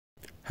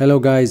Hello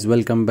guys,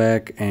 welcome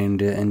back,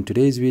 and in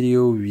today's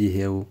video we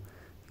have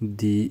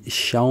the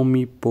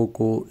Xiaomi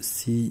Poco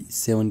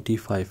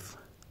C75.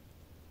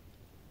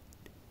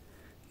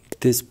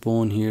 This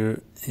phone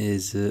here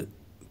is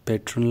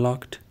pattern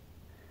locked,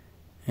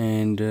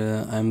 and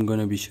I'm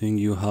gonna be showing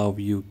you how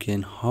you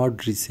can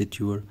hard reset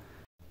your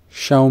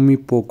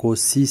Xiaomi Poco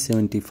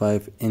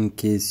C75 in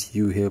case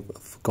you have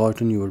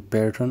forgotten your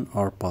pattern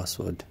or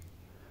password.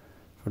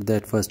 For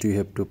that, first you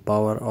have to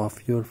power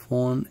off your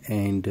phone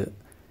and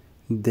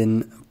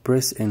then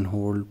press and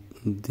hold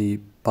the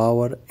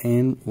power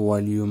and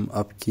volume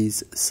up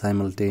keys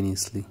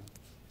simultaneously.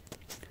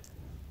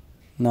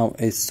 Now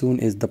as soon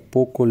as the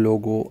Poco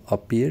logo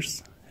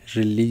appears,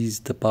 release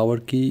the power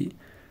key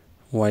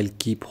while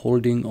keep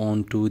holding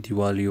on to the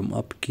volume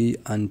up key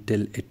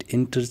until it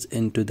enters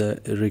into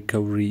the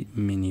recovery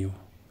menu.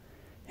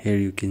 Here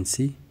you can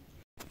see.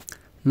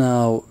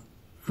 Now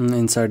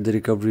inside the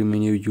recovery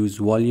menu, use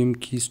volume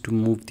keys to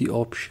move the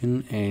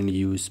option and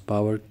use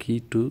power key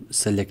to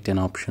select an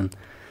option.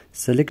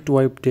 Select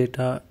wipe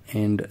data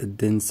and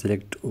then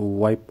select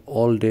wipe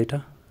all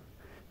data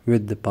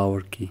with the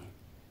power key,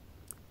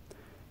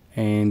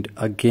 and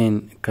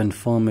again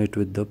confirm it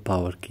with the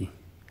power key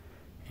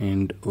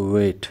and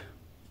wait.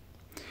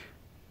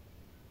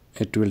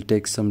 It will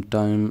take some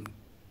time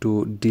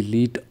to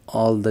delete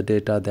all the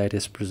data that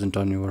is present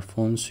on your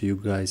phone, so you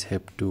guys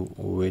have to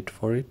wait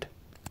for it.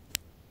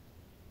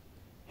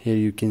 Here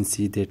you can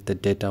see that the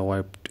data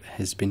wipe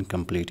has been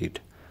completed.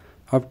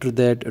 After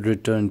that,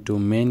 return to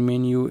main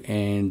menu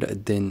and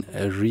then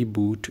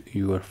reboot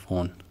your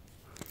phone.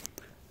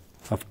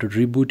 After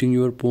rebooting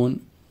your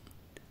phone,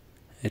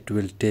 it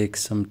will take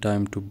some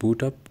time to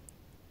boot up,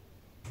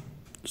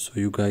 so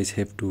you guys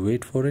have to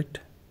wait for it.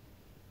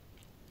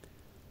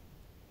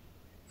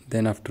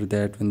 Then after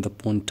that, when the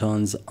phone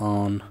turns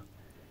on,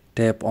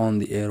 tap on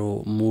the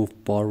arrow, move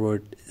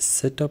forward,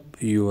 set up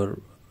your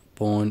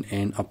phone,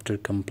 and after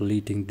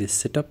completing this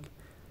setup,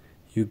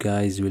 you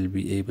guys will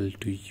be able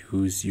to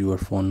use your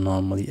phone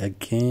normally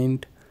again,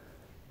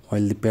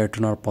 while the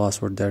pattern or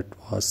password that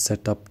was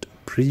set up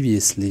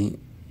previously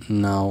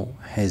now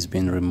has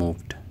been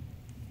removed.